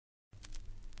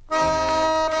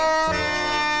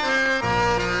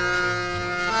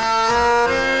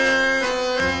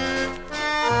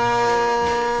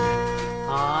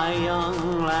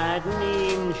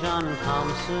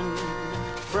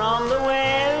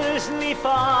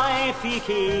life he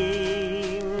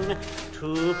came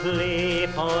to play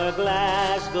for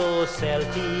Glasgow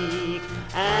Celtic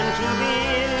and to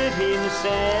build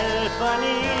himself a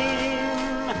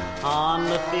name. On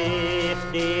the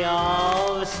 5th day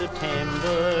of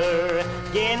September,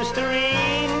 against the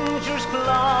Rangers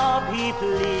club he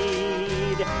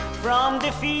played. From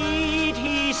defeat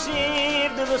he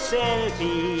saved the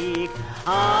Celtic,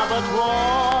 but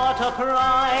what a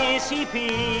price he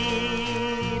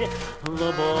paid.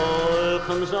 The ball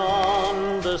comes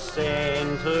on the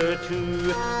centre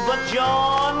too, but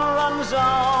John runs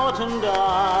out and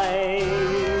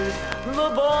dies. The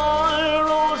ball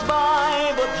rolls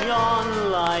by, but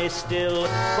John lies still.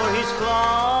 For his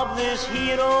club this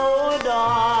hero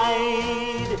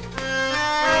died.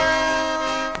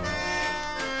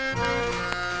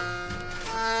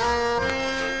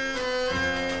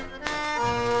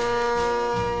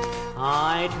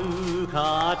 I took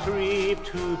a trip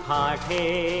to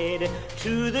Parkhead,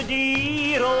 to the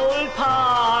dear old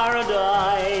paradise,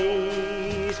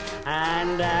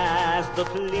 and as the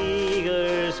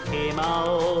players came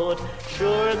out,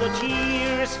 sure the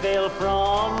tears fell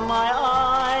from my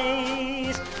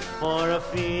eyes, for a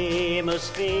famous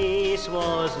face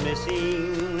was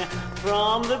missing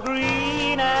from the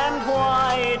green and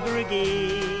white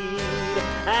brigade,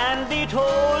 and they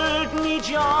told me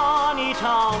Johnny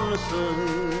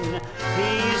Thomson,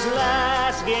 his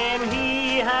last game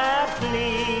he had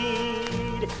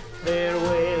played.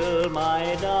 Farewell,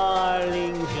 my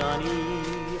darling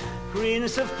Johnny,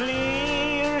 Prince of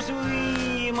players,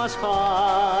 we must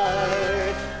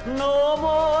part. No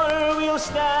more we'll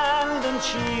stand and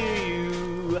cheer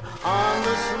you on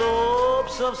the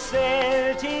slopes of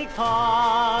Celtic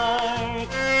Park.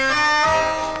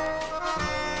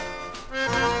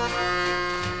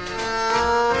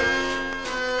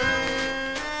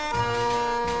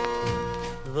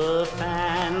 The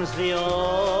fans, they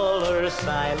all are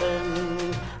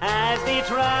silent as they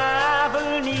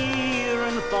travel near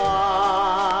and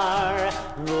far.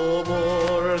 No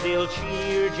more they'll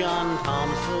cheer John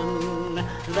Thomson,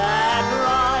 that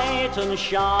bright and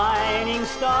shining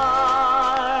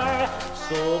star.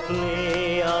 So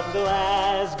play of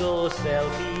Glasgow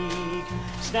Celtic,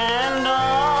 stand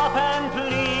up and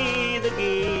play the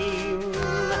game,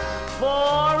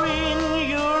 for in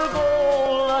your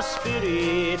goal a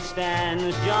spirit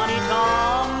stands. Johnny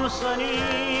Thomson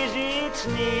is its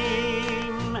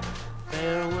name.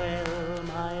 Farewell,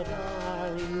 my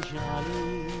darling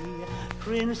Johnny,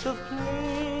 Prince of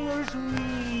players,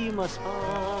 we must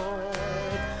part.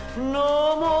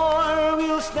 No more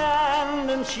we'll stand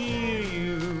and cheer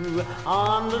you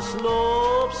on the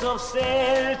slopes of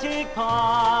Celtic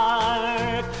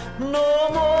Park. No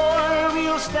more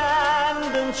we'll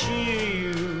stand and cheer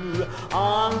you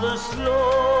on the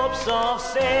slopes of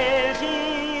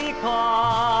Celtic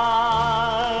Park.